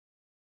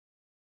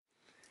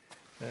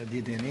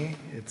Dear Danny,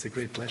 it's a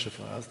great pleasure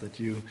for us that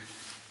you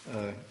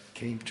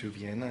came to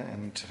Vienna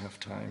and have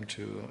time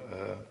to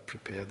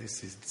prepare this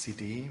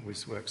CD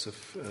with works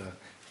of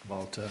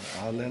Walter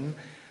Arlen.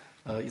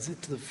 Is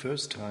it the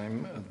first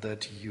time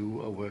that you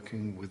are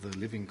working with a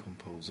living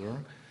composer?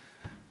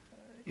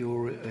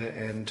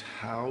 And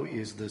how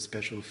is the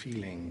special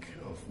feeling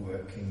of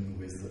working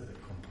with a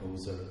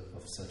composer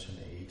of such an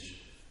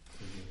age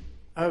for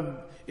you?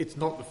 It's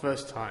not the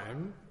first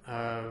time,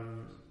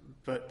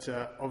 but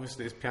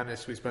obviously as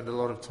pianists we spend a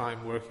lot of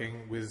time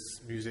working with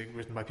music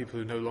written by people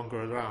who are no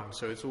longer around,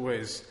 so it's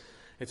always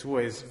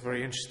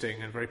very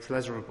interesting and very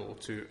pleasurable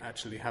to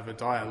actually have a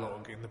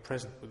dialogue in the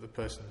present with the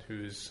person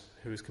who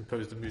has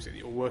composed the music that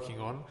you're working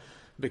on,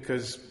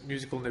 because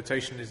musical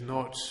notation is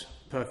not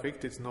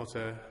perfect. It's not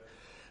a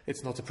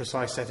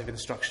precise set of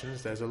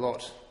instructions. There's a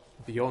lot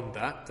beyond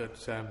that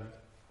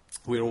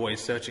we're always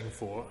searching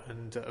for,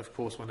 and of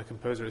course when a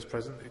composer is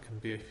present it can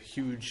be a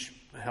huge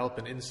help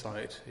and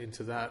insight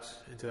into that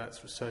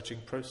sort of searching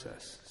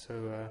process.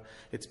 So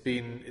it's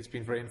been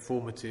very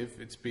informative.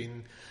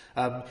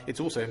 It's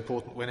also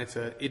important when it's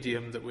an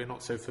idiom that we're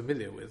not so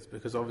familiar with,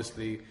 because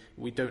obviously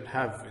we don't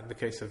have, in the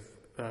case of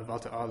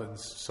Walter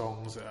Arlen's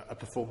songs, a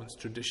performance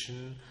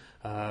tradition,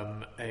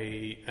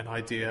 a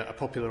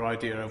popular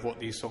idea of what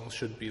these songs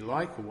should be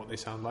like or what they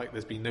sound like.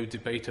 There's been no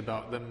debate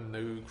about them,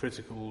 no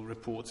critical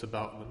reports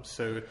about them.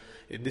 So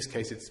in this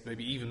case, it's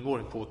maybe even more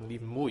important,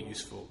 even more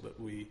useful that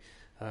we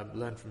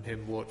learn from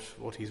him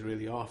what he's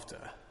really after.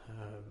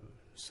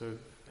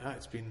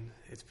 It's been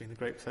a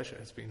great pleasure.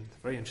 It's been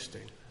very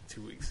interesting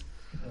 2 weeks.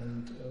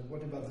 And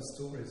what about the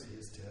stories he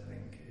is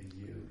telling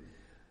you?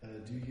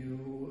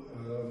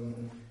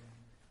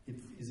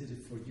 Is it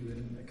for you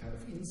a kind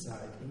of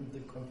insight in the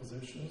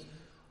compositions,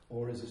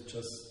 or is it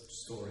just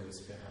stories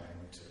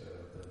behind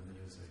the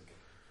music?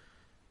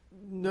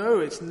 No,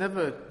 it's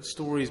never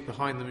stories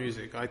behind the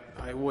music. I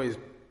always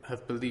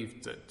have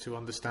believed that to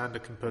understand a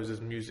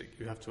composer's music,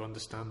 you have to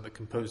understand the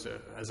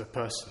composer as a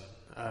person,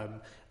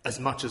 as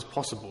much as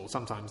possible.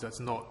 Sometimes that's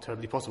not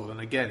terribly possible.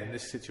 And again, in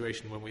this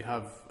situation, when we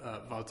have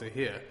Walter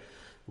here,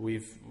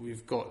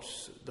 we've got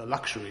the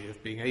luxury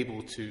of being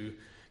able to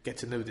get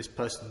to know this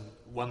person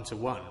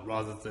one-to-one,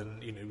 rather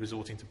than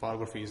resorting to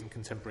biographies and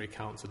contemporary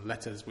accounts and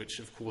letters, which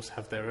of course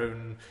have their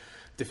own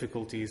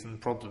difficulties and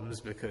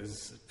problems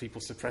because people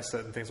suppress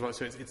certain things. So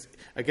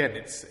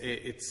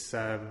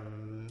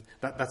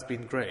that's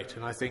been great,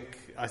 and I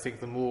think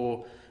the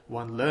more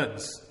one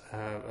learns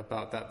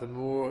about that, the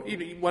more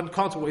one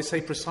can't always say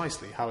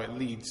precisely how it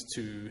leads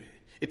to.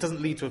 It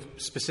doesn't lead to a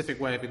specific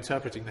way of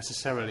interpreting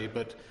necessarily,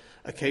 but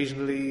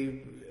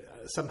occasionally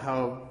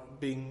somehow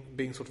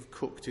being sort of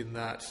cooked in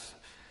that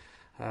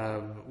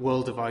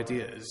world of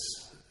ideas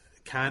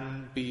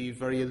can be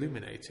very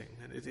illuminating.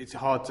 And it's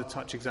hard to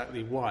touch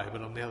exactly why,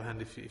 but on the other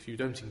hand, if you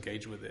don't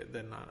engage with it,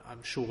 then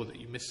I'm sure that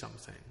you miss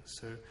something.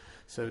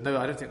 So no,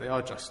 I don't think they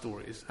are just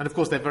stories. And of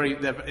course, they're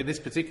in this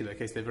particular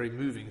case, they're very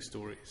moving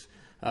stories.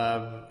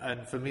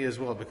 And for me as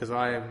well, because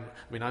I'm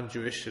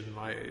Jewish and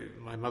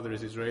my mother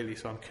is Israeli,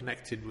 so I'm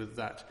connected with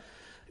that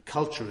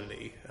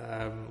culturally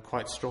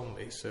quite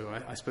strongly. So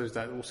I suppose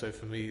that also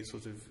for me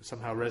sort of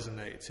somehow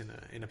resonates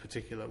in a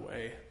particular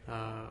way.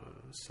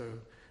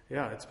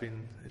 It's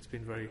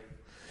been very.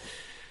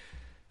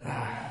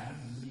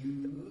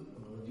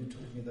 You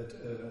told me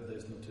that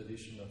there's no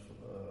tradition of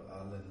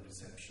Arlen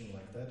reception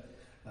like that.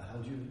 How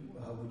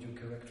would you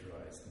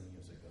characterize the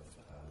music of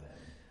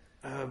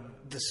Arlen?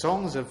 The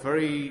songs are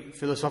very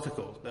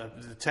philosophical.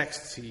 The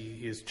texts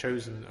he has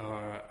chosen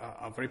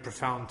are very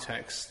profound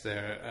texts.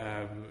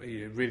 They're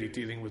really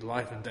dealing with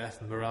life and death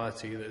and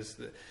morality.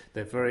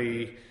 They're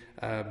very,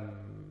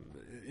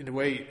 in a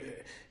way,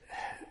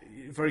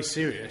 very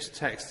serious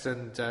texts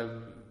and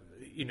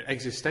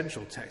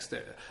existential texts.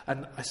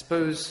 And I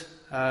suppose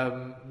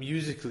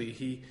musically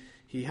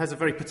he has a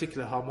very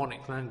particular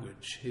harmonic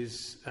language.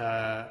 It's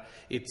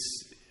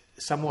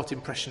somewhat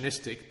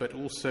impressionistic, but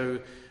also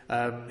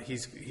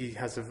he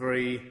has a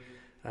very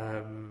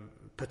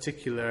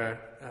particular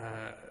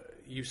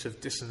use of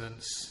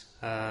dissonance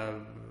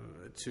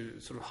to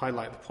sort of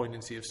highlight the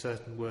poignancy of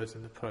certain words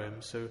in the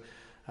poem. So,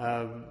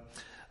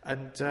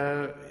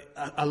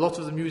 a lot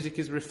of the music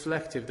is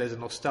reflective. There's a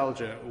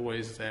nostalgia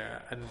always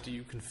there, and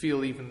you can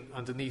feel even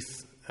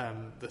underneath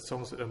the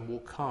songs that are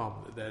more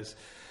calm that there's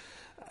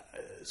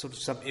sort of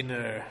some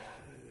inner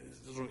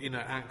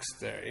angst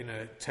there,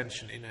 inner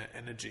tension, inner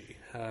energy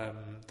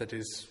that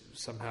is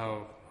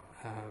somehow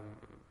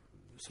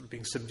sort of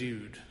being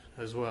subdued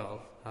as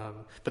well.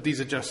 But these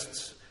are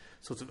just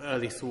sort of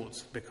early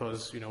thoughts,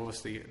 because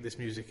obviously this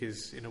music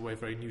is in a way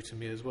very new to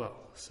me as well.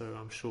 So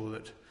I'm sure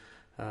that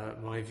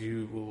my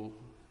view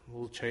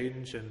will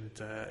change, and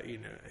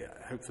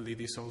hopefully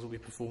these songs will be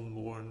performed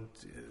more, and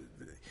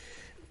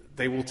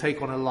they will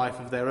take on a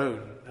life of their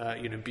own,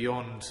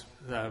 beyond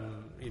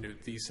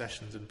these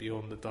sessions and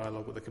beyond the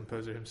dialogue with the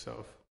composer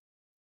himself.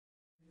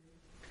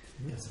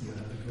 Yes, you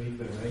have a great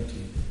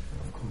variety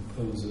of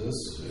composers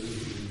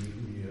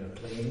who you are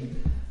playing.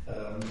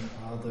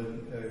 are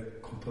the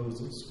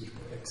composers which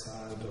were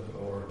exiled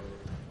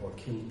or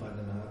killed by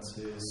the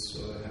Nazis,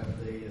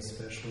 have they a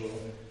special,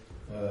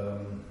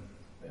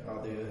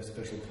 are they a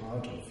special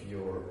part of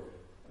your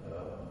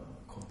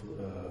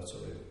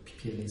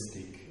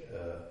pianistic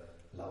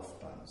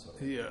Laufbahn?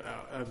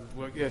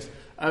 Well, yes.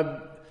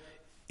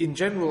 In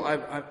general,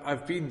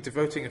 I've been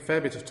devoting a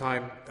fair bit of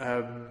time,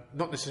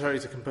 not necessarily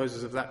to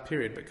composers of that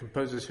period, but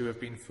composers who have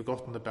been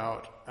forgotten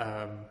about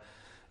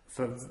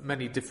for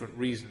many different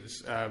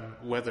reasons,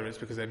 whether it's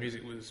because their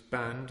music was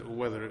banned or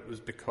whether it was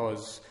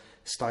because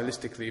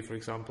stylistically, for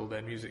example,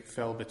 their music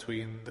fell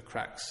between the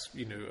cracks,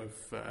 of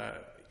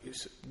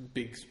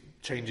big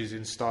changes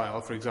in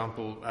style. For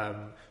example,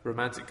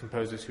 romantic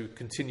composers who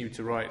continued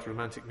to write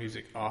romantic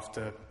music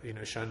after,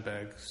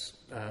 Schoenberg's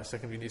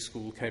Second Viennese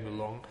School came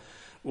along,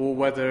 or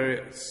whether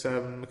it's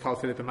Carl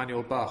Philipp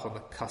Emanuel Bach on the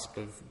cusp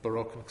of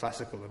Baroque and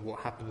classical and what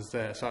happens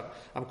there. So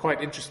I'm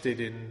quite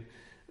interested in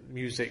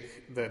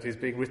music that is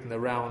being written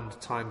around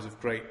times of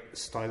great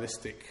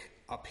stylistic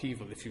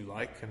upheaval, if you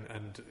like,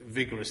 and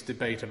vigorous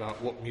debate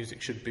about what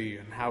music should be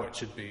and how it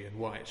should be and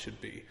why it should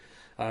be.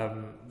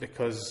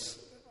 Because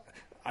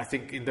I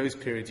think in those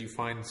periods you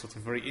find sort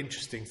of very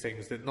interesting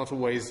things that not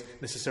always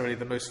necessarily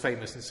the most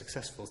famous and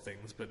successful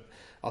things, but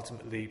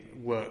ultimately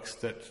works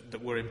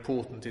that were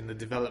important in the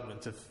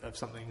development of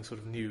something sort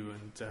of new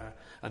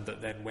and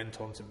that then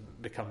went on to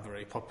become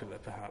very popular,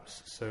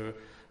 perhaps. So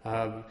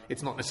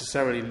it's not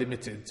necessarily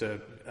limited to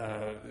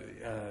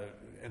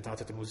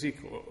entstanden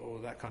Musik or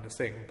that kind of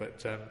thing,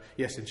 but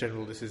yes, in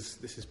general, this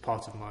is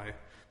part of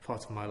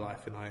my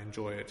life, and I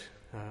enjoy it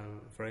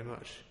very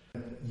much.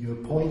 You're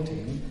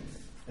pointing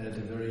at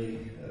a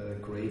very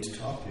great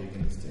topic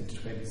in the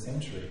 20th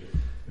century,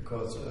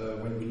 because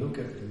when we look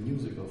at the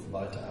music of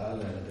Walter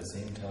Arlen at the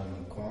same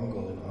time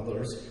Congo and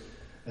others,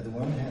 at the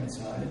one hand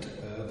side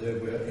they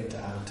were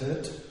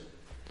entartet,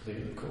 they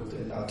called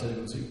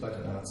entstanden Musik by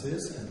the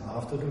Nazis, and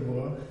after the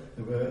war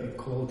they were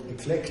called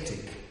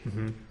eclectic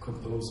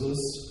composers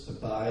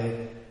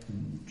by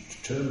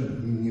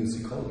German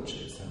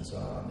musicologists and so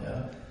on.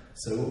 Yeah,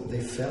 so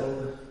they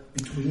fell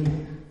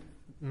between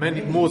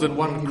more than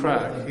one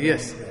crack.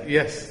 Yes,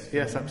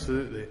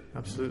 absolutely.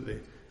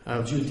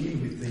 How do you deal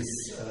with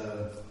this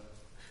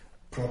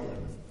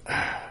problem?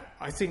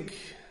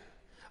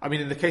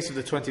 In the case of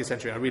the 20th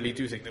century, I really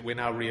do think that we're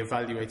now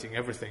re-evaluating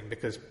everything,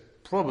 because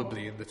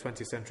probably in the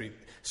 20th century,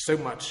 so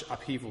much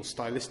upheaval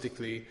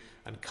stylistically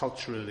and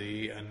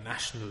culturally and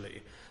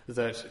nationally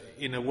that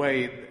in a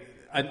way,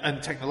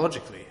 and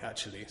technologically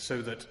actually,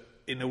 so that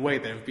in a way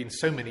there have been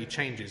so many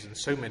changes and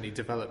so many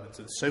developments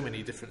and so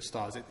many different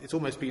styles. It's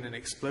almost been an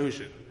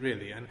explosion,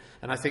 really. And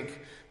I think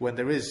when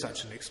there is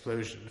such an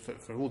explosion,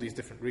 for all these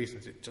different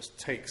reasons, it just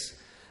takes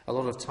a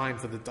lot of time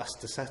for the dust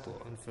to settle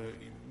and for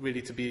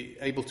really to be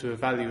able to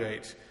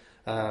evaluate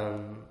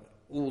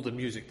all the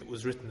music that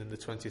was written in the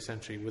 20th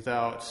century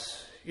without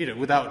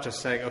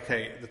just saying,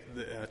 okay,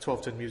 the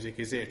 12-tone music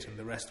is it and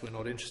the rest we're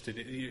not interested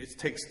in. It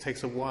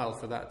takes a while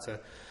for that to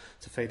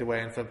fade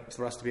away and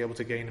for us to be able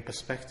to gain a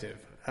perspective.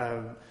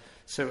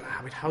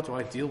 How do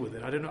I deal with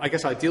it? I don't know. I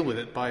guess I deal with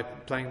it by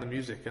playing the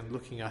music and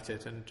looking at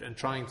it and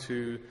trying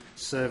to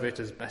serve it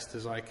as best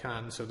as I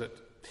can so that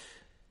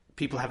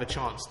people have a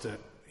chance to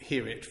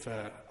hear it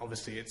for,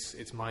 obviously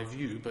it's my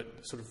view, but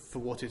sort of for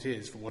what it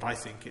is, for what I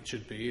think it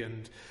should be,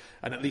 and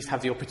at least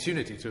have the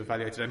opportunity to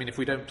evaluate it. If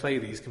we don't play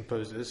these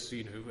composers,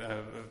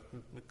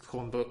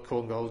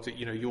 Korngold,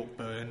 York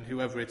Byrne,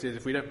 whoever it is,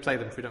 if we don't play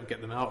them, if we don't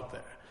get them out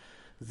there,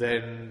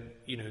 then,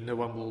 no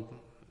one will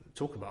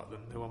talk about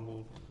them, no one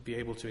will be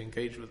able to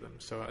engage with them.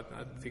 So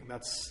I think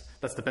that's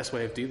the best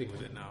way of dealing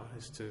with it now,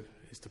 is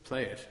to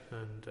play it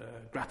and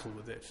grapple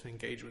with it,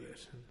 engage with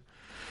it.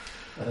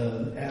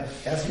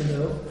 As you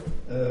know,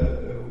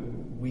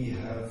 we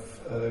have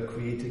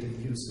created a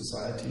new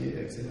society,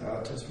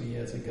 exil.arte, 3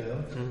 years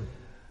ago.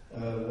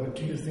 What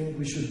do you think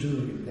we should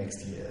do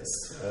next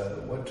years?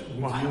 What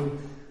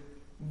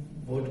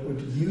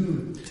would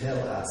you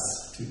tell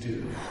us to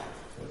do?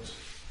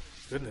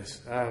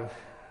 Goodness,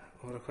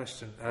 what a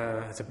question.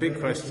 It's a big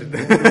question.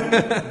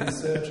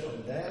 Research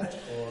on that,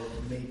 or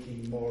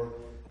making more,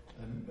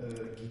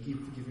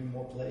 giving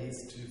more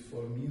place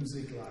for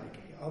music like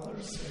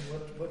others?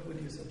 And what would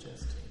you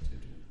suggest to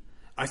do?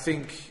 I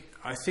think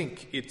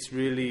it's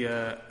really.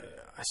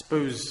 I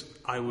suppose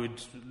I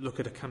would look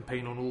at a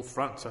campaign on all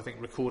fronts. I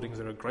think recordings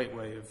are a great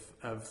way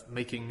of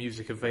making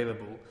music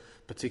available,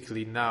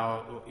 particularly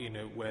now,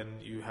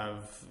 when you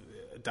have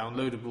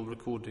downloadable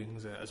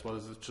recordings as well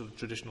as the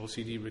traditional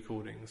CD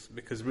recordings,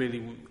 because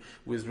really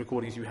with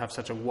recordings you have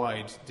such a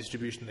wide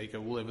distribution. They go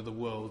all over the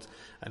world,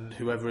 and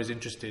whoever is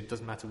interested,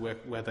 doesn't matter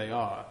where they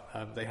are,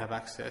 they have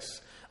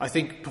access. I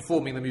think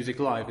performing the music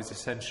live is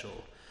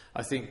essential.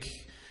 I think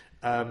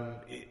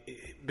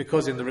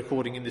because in the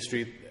recording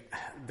industry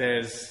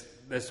there's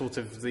sort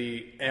of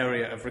the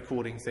area of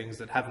recording things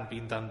that haven't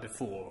been done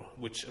before,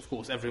 which of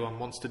course everyone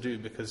wants to do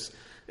because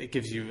it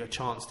gives you a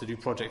chance to do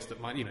projects that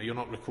might, you're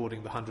not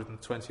recording the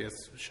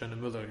 120th Schöne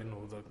Müllerin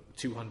or the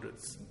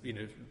 200th,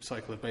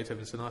 cycle of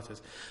Beethoven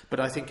sonatas. But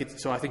I think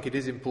it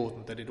is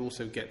important that it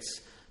also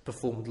gets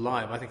performed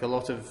live. I think a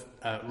lot of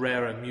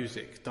rarer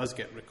music does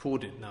get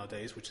recorded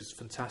nowadays, which is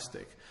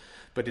fantastic.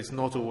 But it's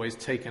not always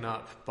taken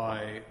up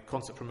by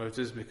concert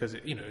promoters because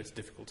it's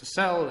difficult to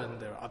sell and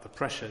there are other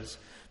pressures.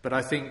 But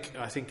I think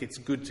it's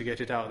good to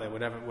get it out there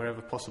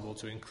wherever possible,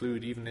 to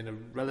include, even in a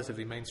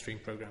relatively mainstream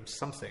program,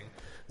 something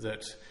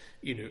that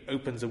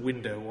opens a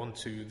window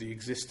onto the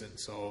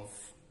existence of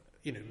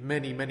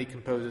many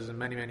composers and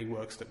many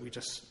works that we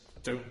just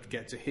don't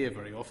get to hear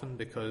very often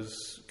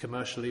because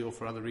commercially or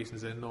for other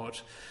reasons they're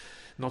not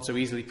so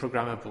easily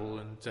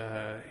programmable. And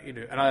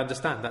and I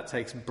understand that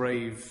takes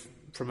brave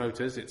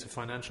promoters. It's a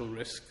financial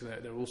risk.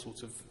 There are all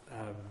sorts of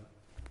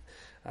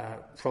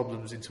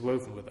problems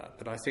interwoven with that.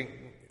 But I think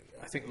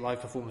live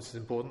performance is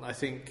important. I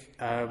think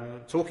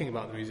talking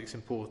about the music is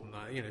important.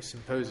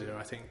 Symposia.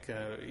 I think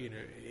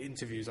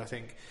interviews. I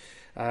think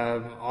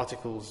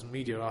articles,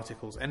 media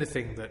articles,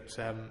 anything that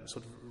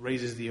sort of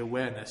raises the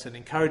awareness and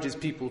encourages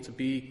people to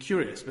be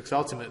curious. Because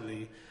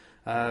ultimately,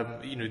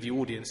 the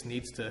audience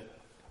needs to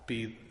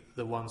be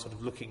the one sort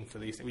of looking for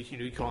these things.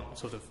 We can't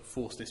sort of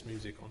force this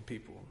music on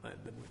people.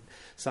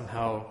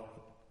 Somehow,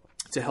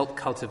 to help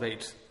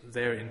cultivate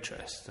their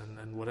interest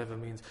and whatever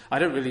means. I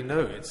don't really know.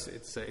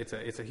 It's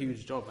a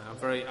huge job, and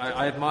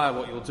I admire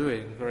what you're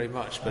doing very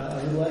much. But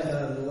I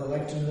would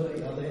like to know,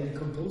 are there any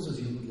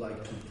composers you would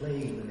like to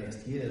play in the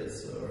next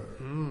years, or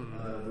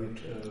with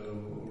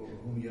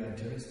whom you are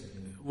interested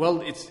in?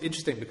 Well, it's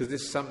interesting because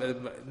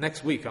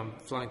next week I'm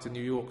flying to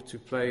New York to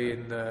play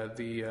in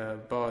the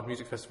Bard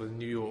Music Festival in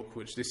New York,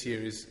 which this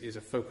year is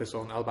a focus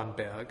on Alban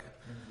Berg.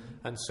 Mm-hmm.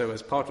 And so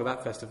as part of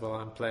that festival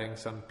I'm playing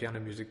some piano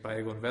music by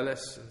Egon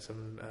Welles and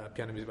some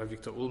piano music by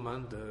Viktor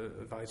Ullmann, the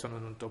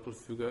Variationen und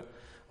Doppelfuge,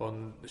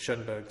 on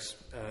Schoenberg's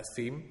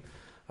theme.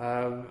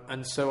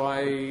 And so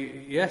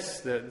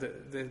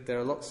there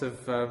are lots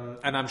of,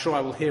 and I'm sure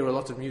I will hear a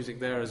lot of music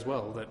there as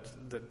well.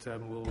 That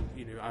will,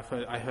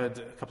 I heard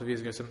a couple of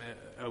years ago some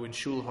Erwin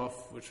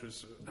Schulhoff, which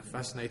was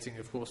fascinating.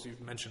 Of course,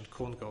 you've mentioned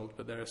Korngold,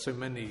 but there are so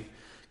many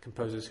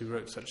composers who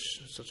wrote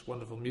such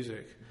wonderful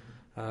music.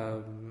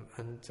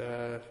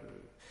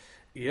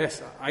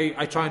 Yes,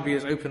 I try and be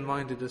as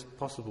open-minded as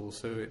possible.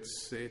 So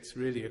it's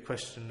really a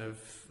question of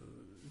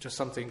just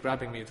something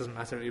grabbing me. It doesn't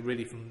matter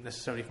really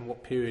necessarily from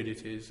what period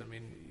it is. I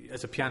mean,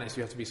 as a pianist,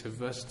 you have to be so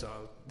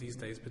versatile these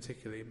days,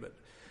 particularly. But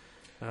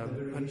the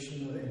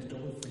variation in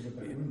Doppelfuge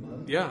by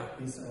Ullmann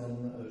is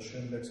on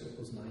Schoenberg's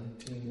Opus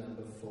 19,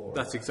 number 4.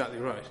 That's exactly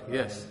right.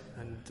 Yes,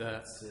 and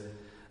it's a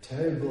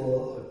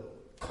terrible,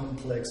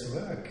 complex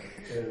work.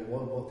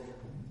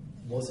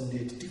 Was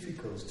indeed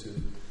difficult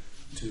to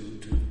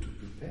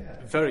prepare.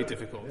 Very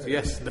difficult.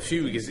 Yes, the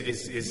fugue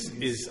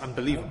is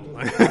unbelievable.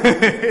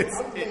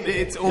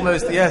 it's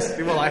almost, yes.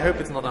 Well, I hope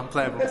it's not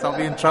unplayable because I'll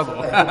be in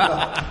trouble.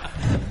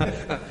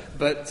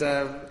 But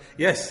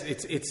yes,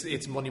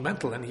 it's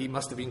monumental, and he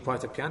must have been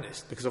quite a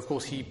pianist because, of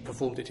course, he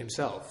performed it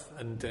himself,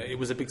 and it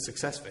was a big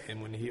success for him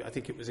when I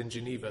think it was in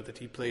Geneva that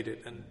he played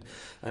it,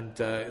 and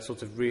it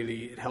sort of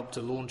really it helped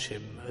to launch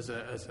him as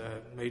a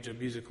major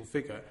musical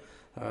figure.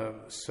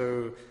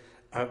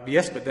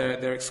 Yes, but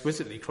they're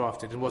exquisitely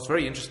crafted. And what's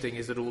very interesting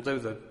is that although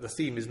the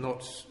theme is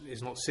not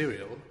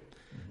serial,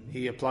 mm-hmm.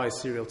 he applies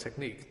serial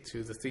technique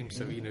to the theme.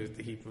 So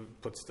he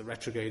puts the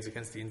retrogrades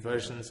against the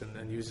inversions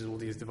and uses all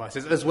these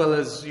devices, as well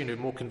as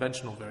more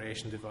conventional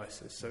variation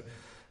devices. So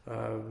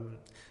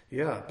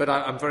but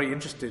I'm very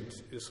interested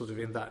sort of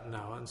in that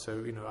now, and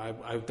so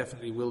I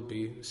definitely will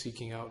be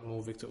seeking out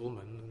more Viktor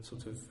Ullmann and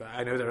sort of.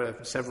 I know there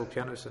are several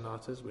piano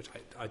sonatas which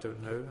I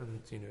don't know,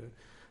 and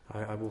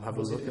I will have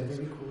a look. Was it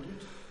ever recorded?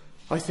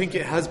 I think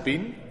it has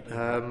been.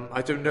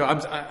 I don't know. I'm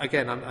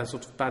a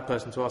sort of bad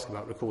person to ask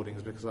about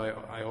recordings because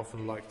I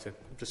often like to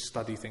just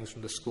study things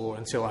from the score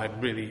until I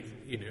really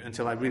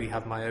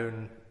have my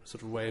own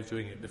sort of way of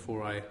doing it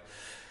before I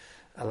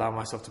allow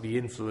myself to be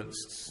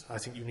influenced. I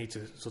think you need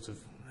to sort of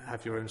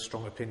have your own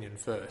strong opinion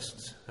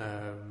first.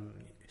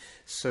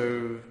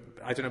 So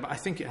I don't know, but I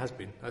think it has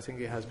been. I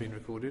think it has been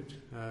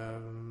recorded.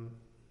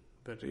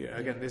 But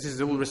again, this is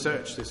all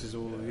research. This is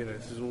all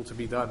to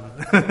be done.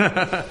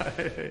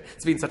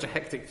 It's been such a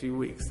hectic few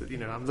weeks that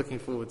I'm looking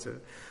forward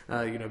to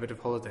a bit of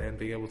holiday and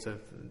being able to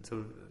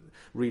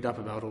read up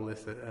about all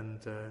this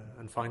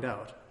and find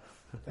out.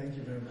 Thank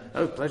you very much.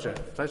 Oh, pleasure.